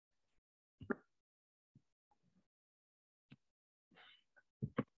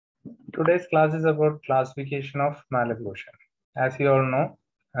Today's class is about classification of malocclusion. As you all know,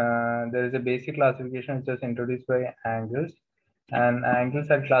 there is a basic classification which was introduced by angles, and angles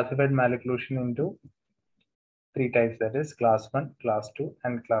are classified malocclusion into three types, that is class 1, class 2,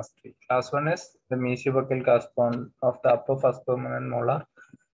 and class 3. Class 1 is the mesiobuccal cusp of the upper first permanent molar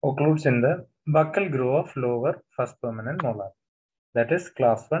occludes in the buccal groove of lower first permanent molar. That is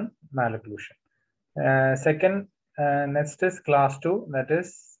class 1 malocclusion. Next is class 2, that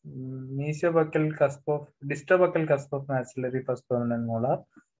is distobuccal cusp of maxillary first permanent molar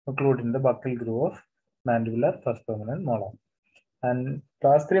occlude in the buccal groove of mandibular first permanent molar. And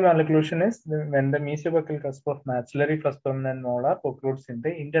class 3 malocclusion is when the mesiobuccal cusp of maxillary first permanent molar occludes in the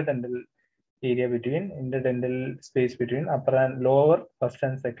interdental area interdental space between upper and lower first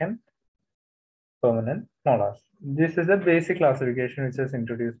and second permanent molars. This is the basic classification which was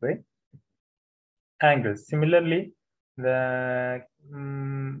introduced by angles. Similarly, the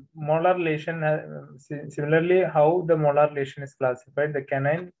molar lesion, how the molar lesion is classified, the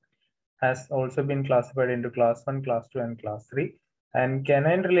canine has also been classified into class 1, class 2, and class 3. And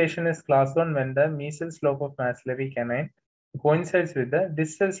canine relation is class 1 when the mesial slope of maxillary canine coincides with the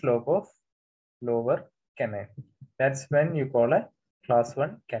distal slope of lower canine. That's when you call a class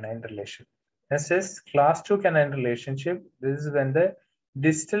 1 canine relation. Next is class 2 canine relationship. This is when the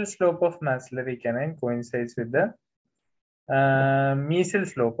distal slope of maxillary canine coincides with the mesial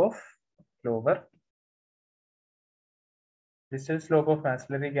slope of lower. Distal slope of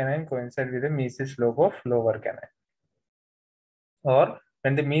maxillary canine coincides with the mesial slope of lower canine. Or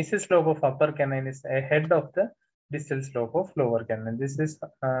when the mesial slope of upper canine is ahead of the distal slope of lower canine. This is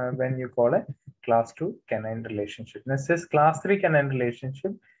when you call a class 2 canine relationship. Next is class 3 canine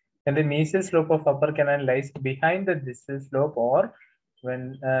relationship. When the mesial slope of upper canine lies behind the distal slope, or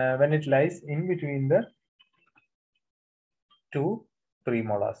when it lies in between the two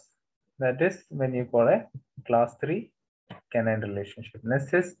premolars. That is when you call a class 3 canine relationship.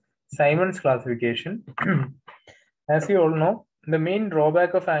 Next is Simon's classification. As you all know, the main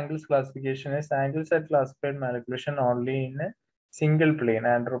drawback of angles classification is angles are classified malocclusion only in a single plane,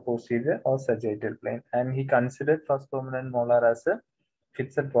 anteroposterior or sagittal plane, and he considered first permanent molar as a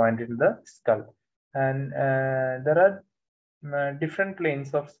fixed point in the skull. And there are different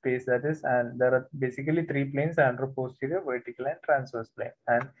planes of space, that is, and there are basically three planes: anteroposterior, vertical, and transverse plane.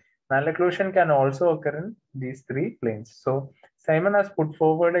 And malocclusion can also occur in these three planes. So Simon has put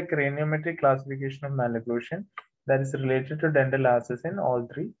forward a craniometric classification of malocclusion that is related to dental arches in all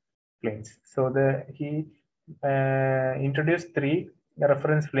three planes. So he introduced three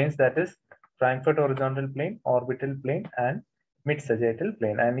reference planes, that is Frankfort Horizontal plane, orbital plane, and mid-sagittal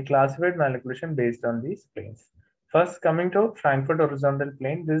plane, and he classified malocclusion based on these planes. First, coming to Frankfort Horizontal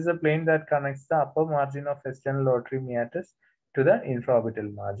plane, this is a plane that connects the upper margin of external auditory meatus to the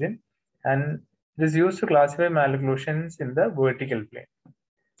infraorbital margin, and this is used to classify malocclusions in the vertical plane.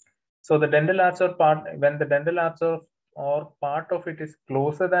 So the dental arch when the dental arch or part of it is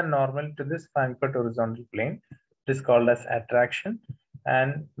closer than normal to this Frankfort horizontal plane, it is called as attraction.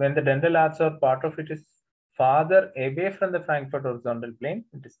 And when the dental arch or part of it is farther away from the Frankfort horizontal plane,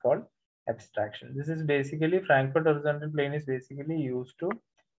 it is called abstraction. This is basically Frankfort horizontal plane is basically used to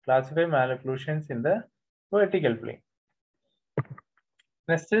classify malocclusions in the vertical plane.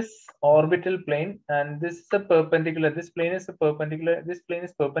 Next is orbital plane, and this is a perpendicular. This plane is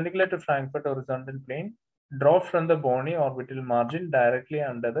perpendicular to Frankfort horizontal plane, dropped from the bony orbital margin directly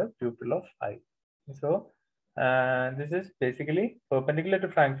under the pupil of eye. So this is basically perpendicular to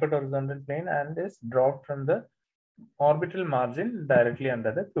Frankfort horizontal plane and is dropped from the orbital margin directly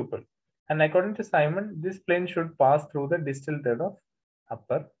under the pupil. And according to Simon, this plane should pass through the distal third of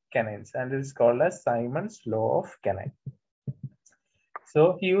upper canines, and it is called as Simon's law of canine.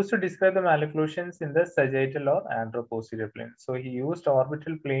 So he used to describe the malocclusions in the sagittal or anteroposterior plane. So he used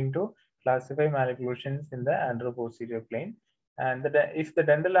orbital plane to classify malocclusions in the anteroposterior plane. And if the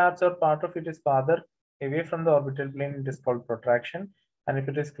dental arch or part of it is farther away from the orbital plane, it is called protraction. And if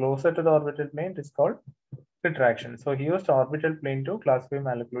it is closer to the orbital plane, it is called retraction. So he used orbital plane to classify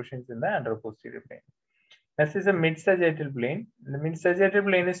malocclusions in the anteroposterior plane. Next is a mid-sagittal plane. The mid-sagittal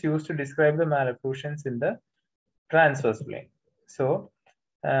plane is used to describe the malocclusions in the transverse plane. So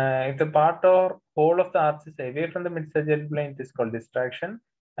if the part or whole of the arch is away from the mid-sagittal plane, it is called distraction.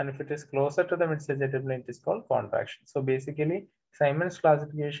 And if it is closer to the mid-sagittal plane, it is called contraction. So basically, Simon's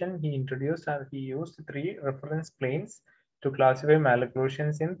classification, he introduced and he used three reference planes to classify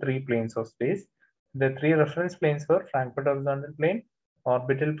malocclusions in three planes of space. The three reference planes were Frankfort horizontal plane,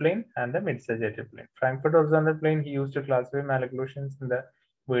 orbital plane, and the mid-sagittal plane. Frankfort horizontal plane, he used to classify malocclusions in the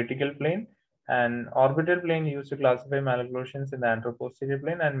vertical plane, And orbital plane used to classify malocclusions in the anteroposterior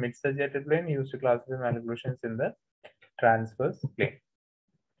plane, and mid-sagittal plane used to classify malocclusions in the transverse plane.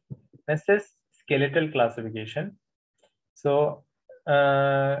 Next is skeletal classification. So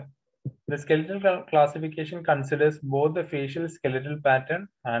the skeletal classification considers both the facial skeletal pattern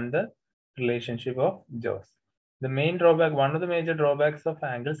and the relationship of jaws. The main drawback, one of the major drawbacks of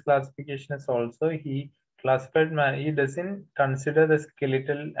Angle's classification is also he doesn't consider the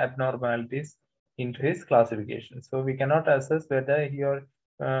skeletal abnormalities into his classification. So we cannot assess whether he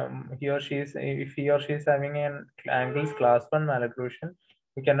or she is, if he or she is having an Angle's class 1 malocclusion,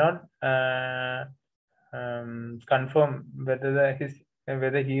 we cannot confirm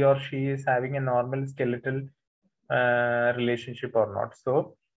whether he or she is having a normal skeletal relationship or not.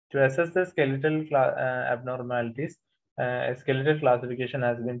 So to assess the skeletal abnormalities, a skeletal classification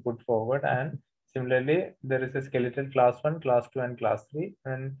has been put forward, and similarly there is a skeletal class 1, class 2, and class 3.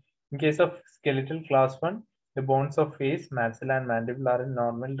 And in case of skeletal class 1, the bones of face, maxilla, and mandible are in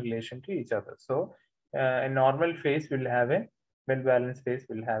normal relation to each other. So a normal face will have a well-balanced face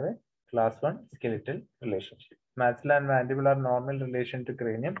will have a class 1 skeletal relationship. Maxilla and mandible are normal relation to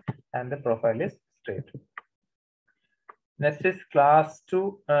cranium, and the profile is straight. Next is class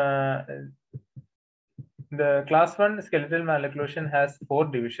 2. The class 1 skeletal malocclusion has 4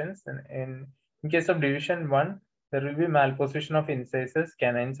 divisions. In case of division 1, there will be malposition of incisors,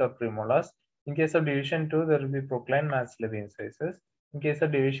 canines, or premolars. In case of division 2, there will be procline maxillary incisors. In case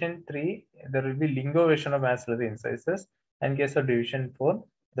of division 3, there will be linguation of maxillary incisors. And in case of division 4,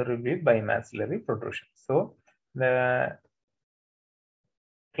 there will be bimaxillary protrusion. So the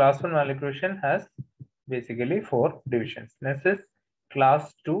class 1 malocclusion has basically 4 divisions. Next is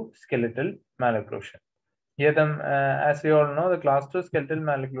class 2 skeletal malocclusion. Here, as we all know, the class 2 skeletal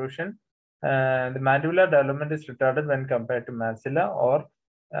malocclusion, the mandibular development is retarded when compared to maxilla, or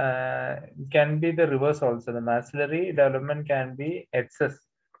can be the reverse also. The maxillary development can be excess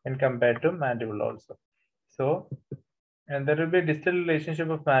when compared to mandible also. So, and there will be a distal relationship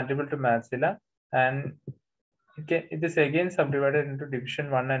of mandible to maxilla, and it is again subdivided into division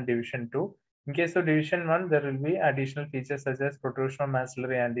 1 and division 2. In case of division 1, there will be additional features such as protrusion of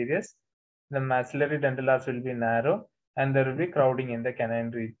maxillary anteriors. The maxillary dental arch will be narrow, and there will be crowding in the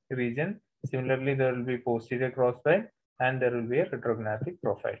canine region. Similarly, there will be posterior crossbite, and there will be a retrognathic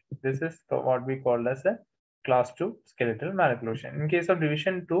profile. This is what we call as a class 2 skeletal malocclusion. In case of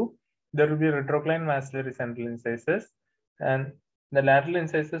division 2, there will be retrocline maxillary central incisors, and the lateral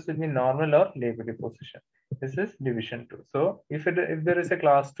incisors will be normal or labially position. This is division 2. So if there is a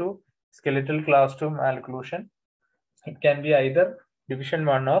class 2 skeletal class 2 malocclusion, it can be either division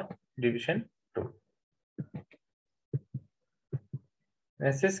 1 or division 2.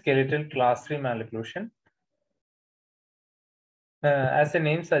 Next is skeletal class 3 malocclusion. As the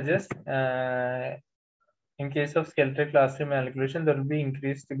name suggests, in case of skeletal class 3 malocclusion, there will be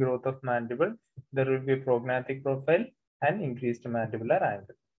increased growth of mandible, there will be prognathic profile, and increased mandibular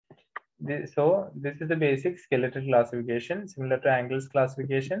angle. So this is the basic skeletal classification. Similar to Angle's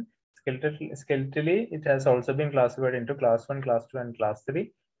classification, skeletally it has also been classified into class 1, class 2, and class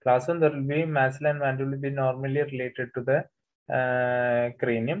 3. Class 1, there will be maxilla and mandible will be normally related to the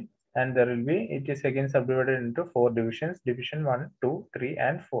cranium, and there will be, it is again subdivided into 4 divisions, division 1, 2, 3,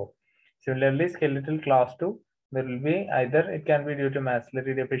 and 4. Similarly, skeletal class 2, there will be either it can be due to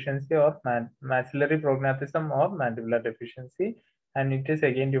maxillary deficiency or maxillary prognathism or mandibular deficiency, and it is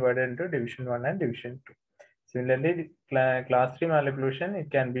again divided into division 1 and division 2. Similarly, class 3 malocclusion, it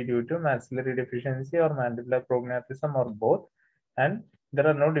can be due to maxillary deficiency or mandibular prognathism or both, and there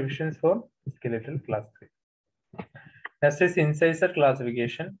are no divisions for skeletal class 3. Next is incisor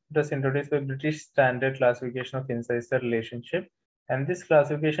classification. It was introduced by British Standard Classification of Incisor Relationship, and this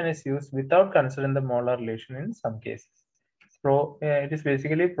classification is used without considering the molar relation in some cases. So it is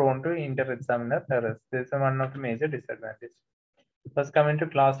basically prone to inter-examiner errors. This is one of the major disadvantages. First, coming to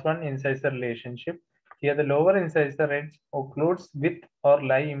class 1 incisor relationship. Here, the lower incisor edge occludes with or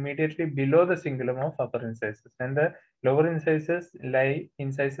lie immediately below the cingulum of upper incisors, and the lower incisors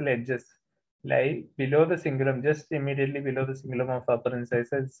incisal edges lie below the cingulum, just immediately below the cingulum of upper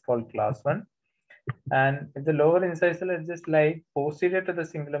incisor is called class 1. And if the lower incisal edges lie posterior to the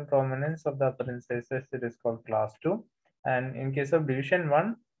cingulum prominence of the upper incisors, it is called class 2. And in case of division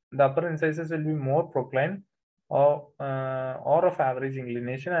 1, the upper incisors will be more procline or of average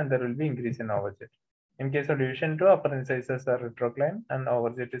inclination, and there will be increase in overjet. In case of division 2, upper incisors are retrocline and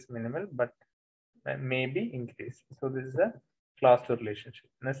overjet is minimal, but may be increased. So this is a class 2 relationship.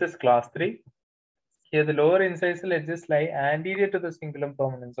 This is class 3. Here, the lower incisal edges lie anterior to the cingulum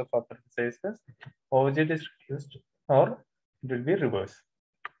prominence of upper incisors. Overjet is reduced, or it will be reverse.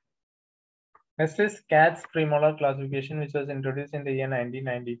 Next is KATZ premolar classification, which was introduced in the year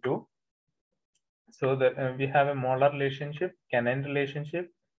 1992. So we have a molar relationship, canine relationship,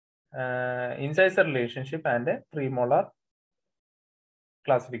 incisor relationship, and a premolar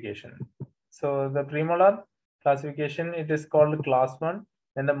classification. So the premolar classification, it is called class 1,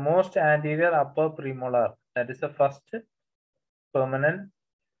 and the most anterior upper premolar, that is the first permanent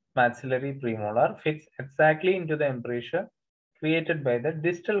maxillary premolar, fits exactly into the embrasure created by the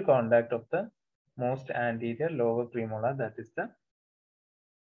distal contact of the most anterior lower premolar, that is the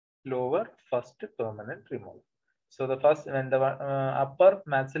lower first permanent premolar. So the first, when the upper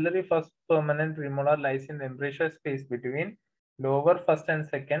maxillary first permanent premolar lies in the embrasure space between lower first and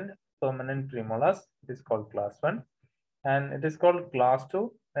second permanent premolars, it is called class 1. And it is called class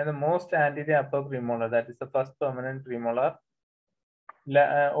 2, and the most anterior upper premolar, that is the first permanent premolar,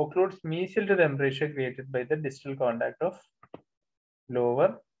 occludes mesial to the embrasure created by the distal contact of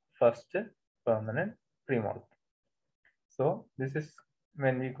lower first permanent premolar. So this is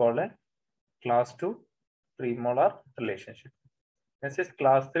when we call a class 2 premolar relationship. This is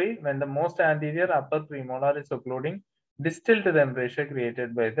class 3, when the most anterior upper premolar is occluding distal to the embrasure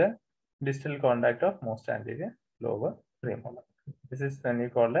created by the distal contact of most anterior lower premolar. This is when we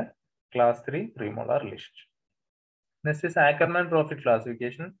call a class 3 premolar relationship. Next is Ackermann-Profit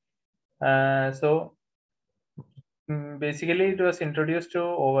classification. Basically, it was introduced to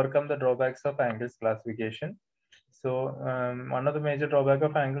overcome the drawbacks of Angles classification. So one of the major drawbacks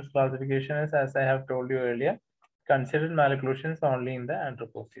of Angles classification is, as I have told you earlier, considered malocclusions only in the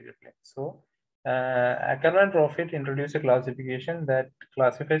anteroposterior plane. So Ackermann-Profit introduced a classification that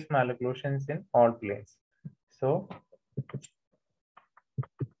classifies malocclusions in all planes. So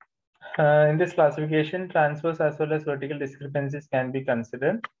in this classification, transverse as well as vertical discrepancies can be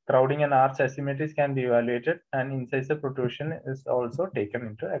considered. Crowding and arch asymmetries can be evaluated, and incisor protrusion is also taken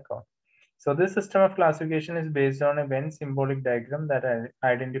into account. So this system of classification is based on a Venn symbolic diagram that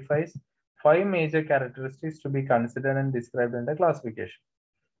identifies 5 major characteristics to be considered and described in the classification.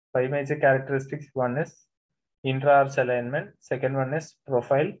 5 major characteristics. One is intra-arch alignment. Second one is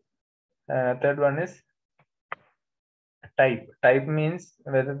profile. Third one is type. Type means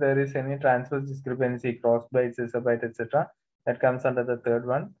whether there is any transverse discrepancy, crossbite, scissor-bite, etc. That comes under the third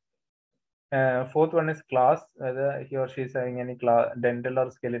one. Fourth one is class, whether he or she is having any dental or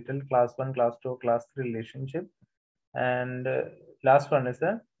skeletal, class 1, class 2, class 3 relationship. And last one is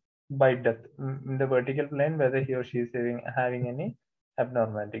a bite depth in the vertical plane, whether he or she is having any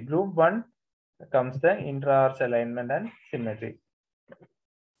abnormality. Group 1 comes the intra-arch alignment and symmetry.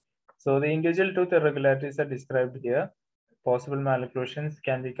 So the individual tooth irregularities are described here. Possible malocclusions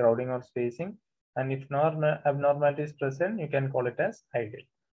can be crowding or spacing, and if abnormality is present, you can call it as ideal.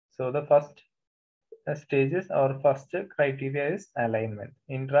 So the first stages or first criteria is alignment,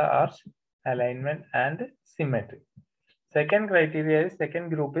 intra-arch alignment and symmetry. Second criteria is, second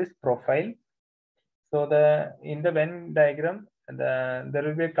group is profile. So in the Venn diagram, there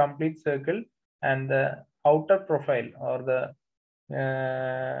will be a complete circle, and the outer profile or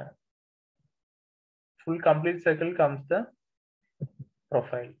the full complete circle comes the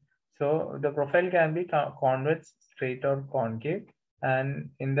profile. So the profile can be convex, straight, or concave.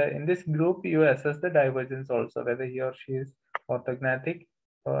 And in this group, you assess the divergence also, whether he or she is orthognathic,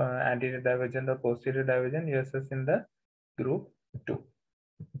 anterior divergent, or posterior divergent. You assess in the group 2.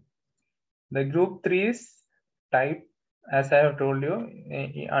 The group 3 is type. As I have told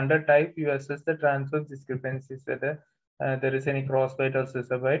you, under type, you assess the transverse discrepancies, whether there is any crossbite or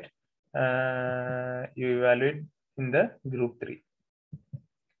scissor-bite. You evaluate in the group 3.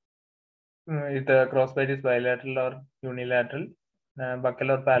 If the crossbite is bilateral or unilateral, buccal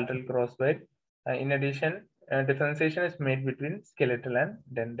or palatal crossbite. In addition, differentiation is made between skeletal and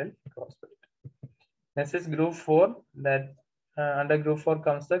dental crossbite. Next is group 4. That under group 4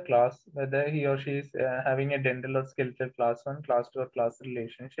 comes the class, whether he or she is having a dental or skeletal class 1, class 2, or class 3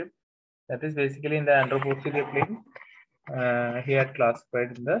 relationship. That is basically in the anteroposterior plane. He had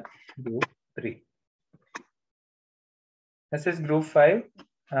classified in the group 3. Next is group 5.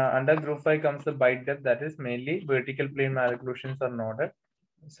 Under group 5 comes the bite depth, that is mainly vertical plane malocclusions are noted.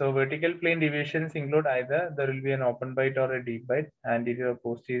 So vertical plane deviations include either there will be an open bite or a deep bite, anterior or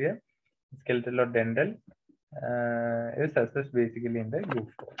posterior, skeletal or dental, is assessed basically in the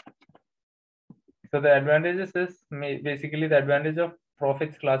group 4. So the advantages is basically the advantage of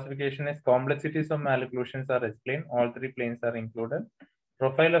Profit's classification is complexities of malocclusions are explained. All 3 planes are included.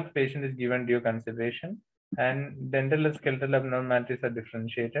 Profile of patient is given due consideration, and dental and skeletal abnormalities are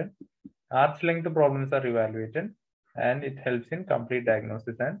differentiated. Arch length problems are evaluated, and it helps in complete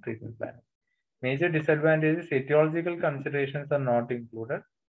diagnosis and treatment planning. Major disadvantages, etiological considerations are not included.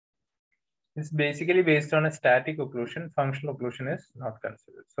 It's basically based on a static occlusion. Functional occlusion is not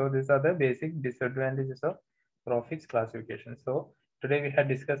considered. So these are the basic disadvantages of Profit's classification. So today we had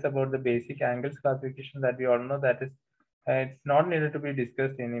discussed about the basic angles classification that we all know that is it's not needed to be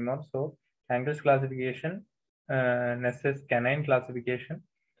discussed anymore. So angles classification, Ness's canine classification,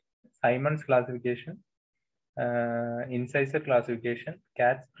 Simon's classification, incisor classification,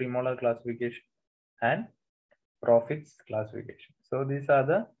 KATZ premolar classification, and Profit's classification. So these are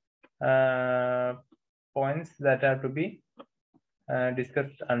the points that are to be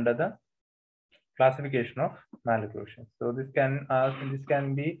discussed under the classification of malocclusion. So this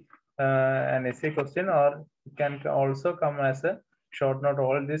can be an essay question, or it can also come as a short note.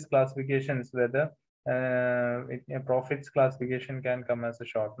 All these classifications, whether Profit's classification can come as a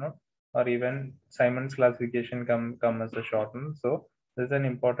short note, or even Simon's classification come as a short note. So this is an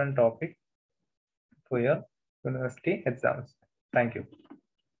important topic for your university exams. Thank you.